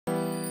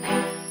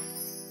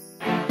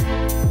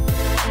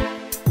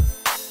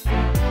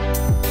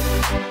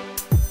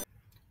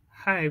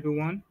Hi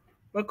everyone,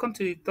 welcome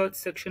to the third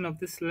section of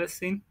this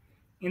lesson.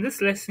 In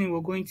this lesson,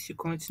 we're going to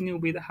continue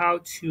with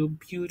how to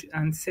build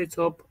and set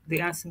up the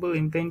Ansible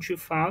inventory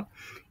file.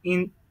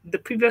 In the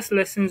previous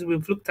lessons,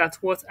 we've looked at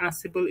what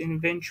Ansible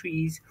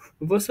inventory is.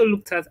 We've also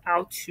looked at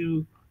how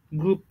to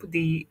group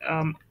the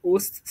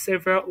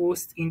several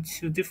hosts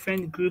into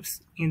different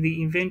groups in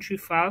the inventory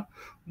file,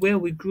 where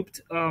we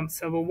grouped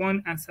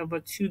server1 and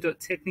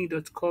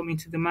server2.technique.com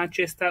into the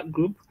Manchester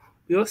group.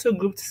 We also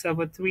grouped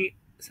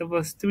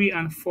servers 3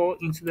 and 4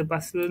 into the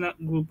Barcelona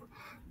group.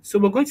 So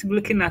we're going to be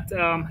looking at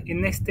a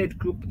nested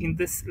group in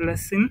this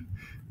lesson.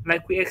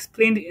 Like we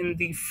explained in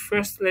the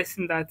first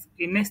lesson, that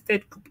a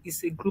nested group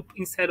is a group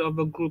inside of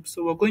a group.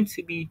 So we're going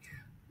to be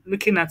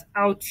looking at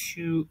how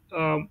to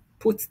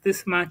put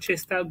this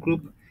Manchester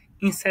group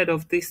inside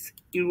of this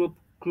Europe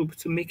group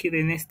to make it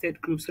a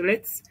nested group. So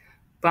let's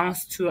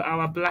bounce to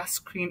our blast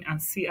screen and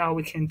see how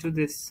we can do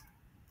this.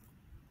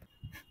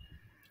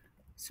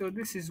 So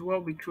this is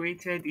what we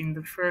created in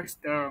the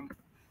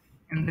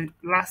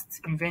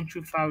last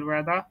inventory file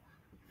rather,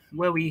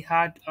 where we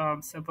had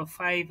server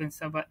 5 and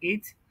server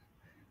 8.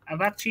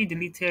 I've actually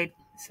deleted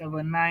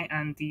server 9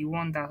 and the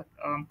one that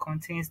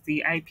contains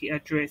the IP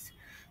address.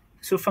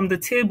 So from the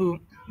table,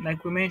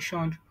 like we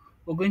mentioned,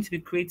 we're going to be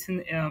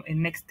creating a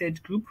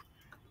nested group.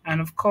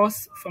 And of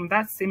course, from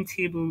that same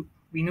table,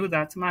 we know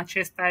that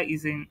Manchester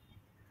is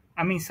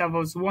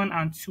servers 1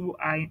 and 2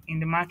 are in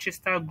the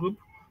Manchester group,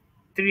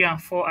 3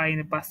 and 4 are in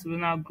the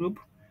Barcelona group,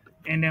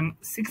 and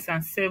 6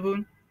 and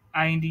 7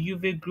 are in the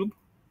Juve group,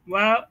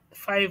 while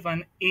 5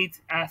 and 8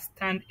 are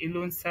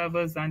standalone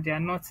servers and they are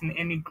not in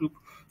any group.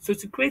 So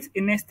to create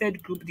a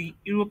nested group, the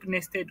Europe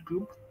nested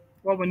group,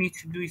 what we need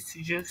to do is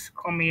to just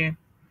come here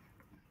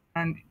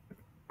and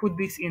put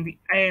this in the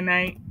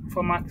INI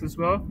format as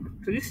well.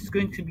 So this is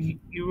going to be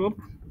Europe.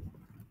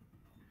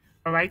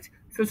 All right.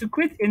 So to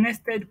create a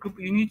nested group,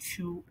 you need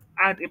to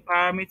add a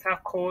parameter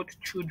called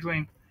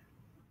children.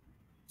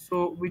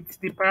 So with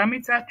the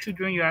parameter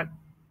children, you are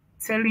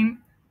telling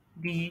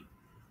the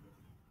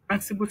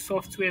Ansible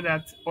software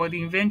that, or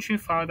the inventory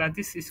file, that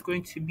this is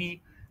going to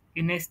be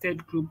a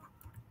nested group.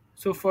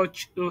 So for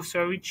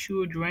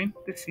children,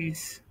 this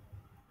is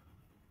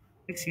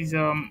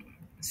CHIL.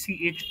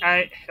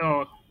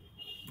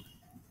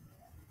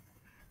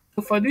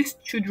 So for this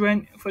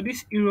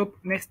Europe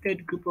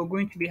nested group, we're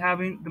going to be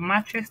having the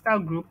Manchester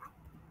group.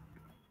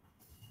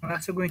 We're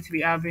also going to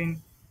be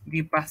having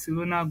the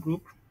Barcelona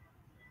group.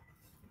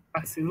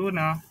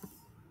 Barcelona.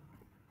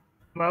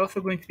 We're also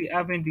going to be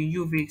having the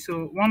UV.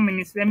 So 1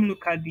 minute, let me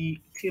look at the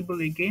table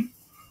again.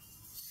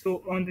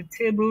 So on the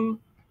table,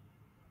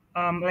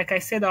 like I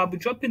said, I'll be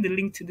dropping the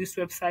link to this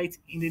website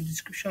in the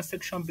description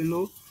section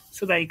below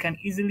so that you can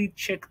easily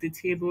check the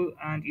table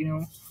and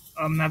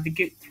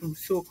navigate through.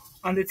 So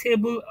on the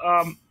table,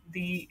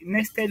 the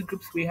nested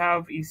groups we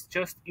have is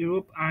just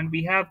Europe, and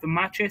we have the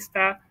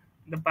Manchester,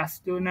 the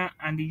Barcelona,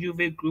 and the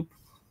Juve group,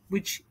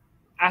 which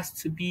has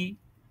to be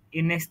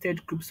a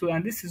nested group. So,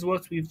 and this is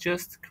what we've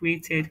just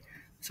created.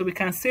 So we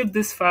can save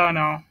this file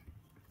now.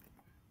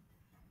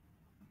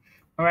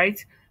 All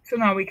right. So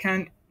now we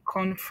can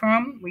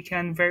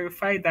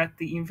verify that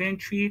the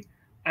inventory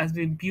has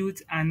been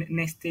built and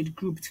nested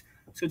grouped.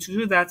 So to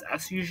do that,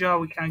 as usual,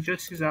 we can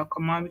just use our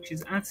command, which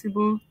is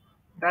Ansible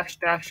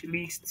 --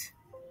 list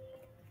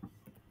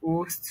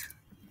host.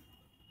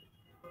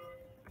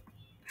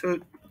 So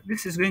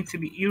this is going to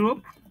be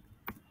Europe,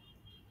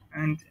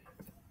 and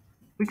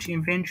which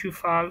inventory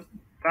file?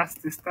 That's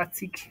the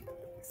static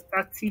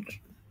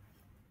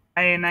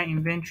INI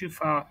inventory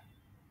file.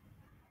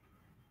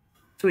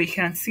 So you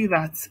can see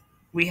that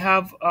we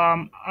have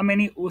how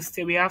many hosts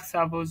here? We have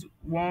servers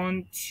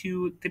 1,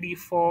 2, 3,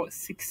 4,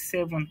 6,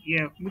 7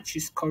 here, which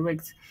is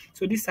correct.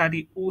 So these are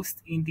the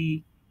hosts in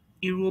the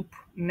Europe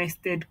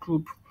nested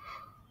group.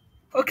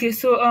 Okay,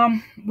 so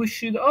we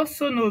should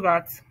also know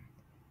that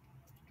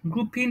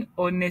grouping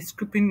or next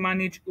grouping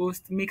manage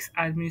host makes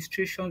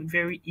administration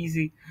very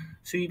easy.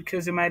 So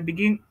because you might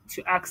begin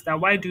to ask that,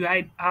 why do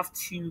I have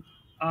to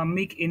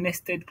make a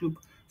nested group?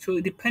 So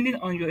depending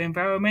on your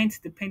environment,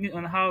 depending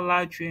on how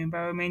large your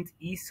environment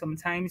is,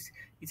 sometimes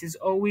it is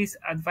always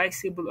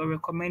advisable or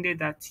recommended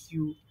that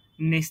you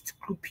nest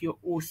group your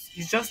hosts.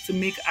 It's just to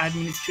make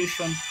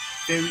administration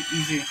very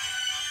easy.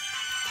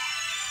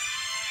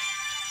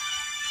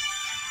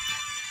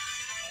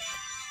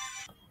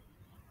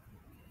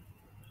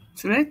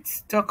 So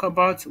let's talk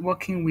about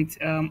working with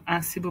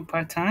Ansible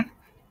pattern.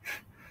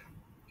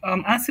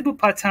 Ansible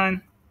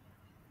pattern.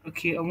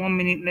 Okay, 1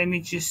 minute. Let me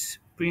just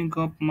bring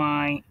up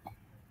my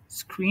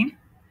screen.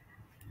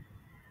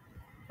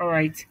 All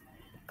right.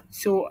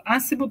 So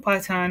Ansible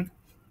pattern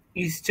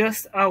is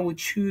just how we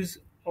choose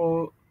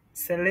or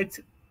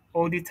select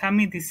or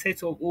determine the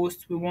set of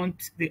hosts we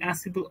want the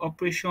Ansible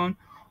operation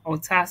or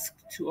task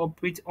to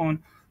operate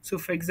on. So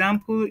for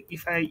example,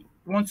 if I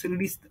want to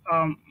list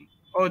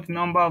all the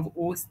number of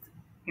hosts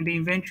in the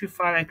inventory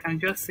file, I can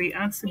just say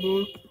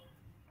Ansible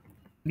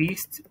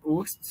list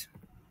hosts.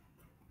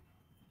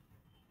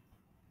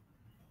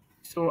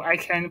 So I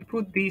can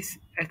put the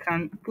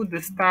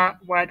star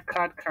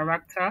wildcard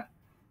character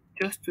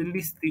just to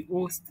list the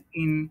host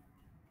in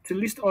to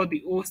list all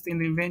the hosts in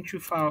the inventory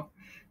file.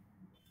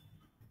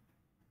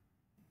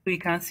 So you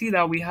can see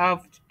that we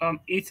have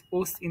 8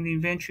 hosts in the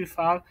inventory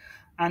file,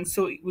 and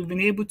so we've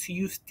been able to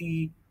use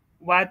the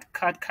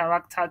wildcard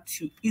character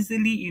to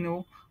easily,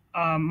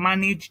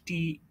 manage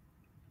the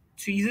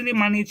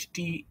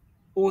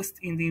host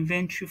in the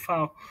inventory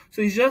file.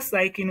 So it's just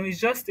like, it's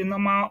just a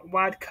normal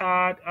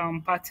wildcard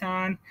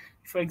pattern.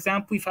 For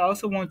example, if I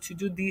also want to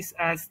do this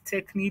as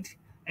technid,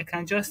 I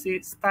can just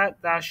say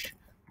start dash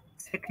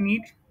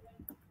technid.com.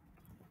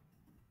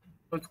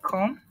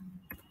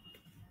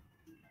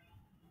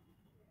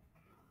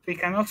 So you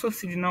can also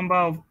see the number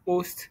of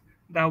hosts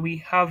that we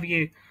have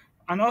here.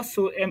 And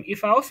also,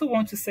 if I also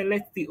want to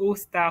select the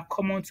hosts that are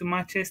common to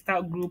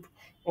Manchester group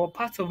or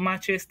part of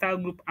Manchester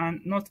group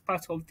and not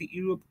part of the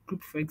Europe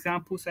group, for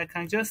example, so I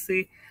can just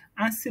say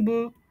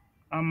Ansible,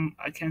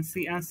 I can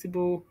say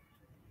Ansible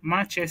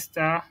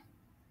Manchester,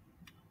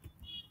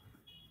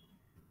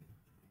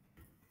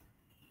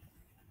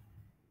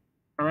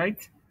 all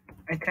right?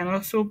 I can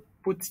also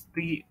put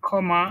the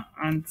comma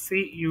and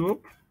say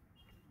Europe.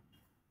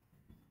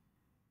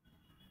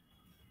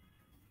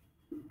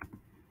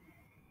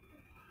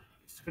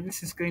 So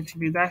this is going to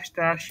be dash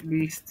dash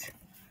list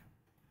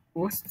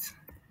hosts.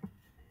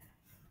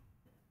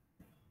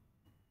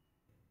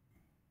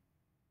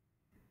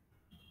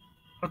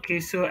 Okay,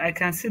 so I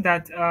can see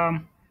that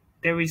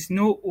there is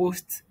no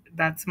host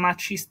that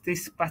matches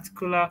this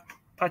particular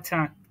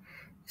pattern.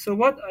 So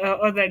what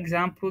other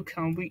example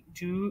can we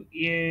do?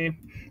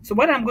 So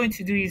what I'm going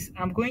to do is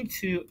I'm going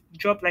to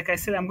drop, like I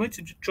said, I'm going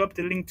to drop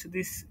the link to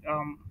this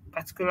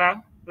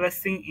particular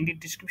lesson in the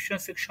description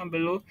section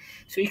below.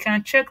 So you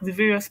can check the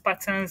various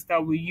patterns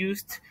that we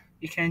used.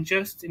 You can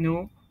just,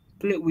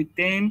 play with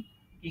them.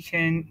 You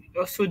can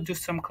also do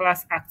some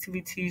class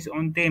activities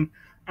on them.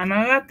 And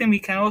another thing we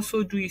can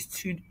also do is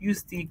to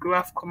use the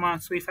graph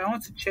command. So if I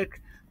want to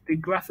check the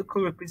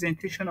graphical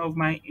representation of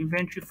my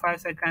inventory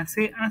files, I can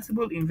say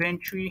Ansible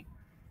inventory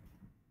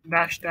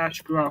dash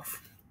dash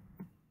graph.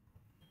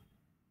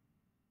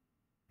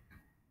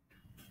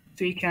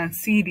 So you can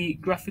see the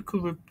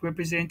graphical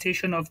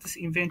representation of this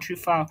inventory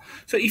file.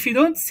 So if you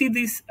don't see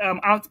this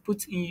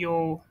output in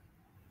your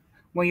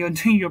when you're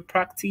doing your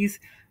practice,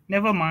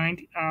 never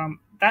mind.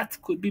 That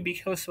could be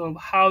because of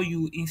how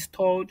you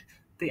installed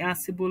the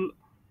Ansible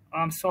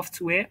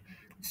software.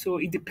 So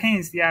it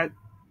depends. There are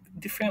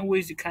different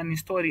ways you can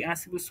install the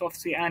Ansible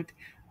software, and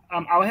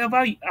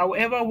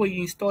however way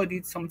you installed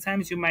it,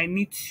 sometimes you might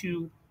need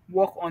to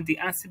work on the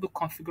Ansible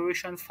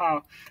configuration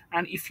file.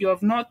 And if you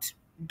have not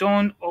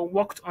done or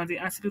worked on the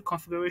Ansible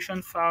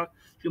configuration file,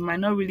 you might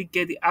not really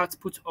get the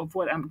output of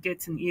what I'm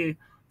getting here.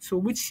 So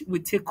which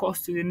will take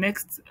us to the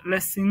next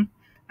lesson,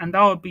 and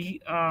that will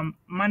be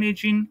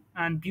managing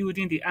and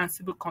building the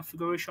Ansible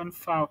configuration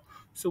file.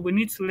 So we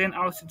need to learn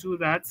how to do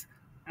that.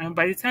 And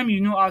by the time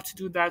you know how to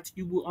do that,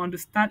 you will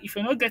understand. If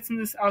you're not getting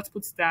this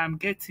output that I'm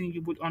getting,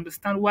 you would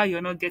understand why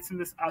you're not getting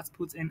this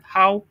output and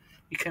how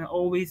you can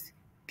always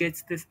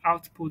get this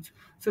output.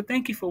 So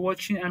thank you for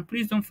watching, and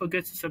please don't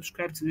forget to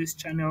subscribe to this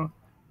channel.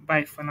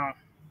 Bye for now.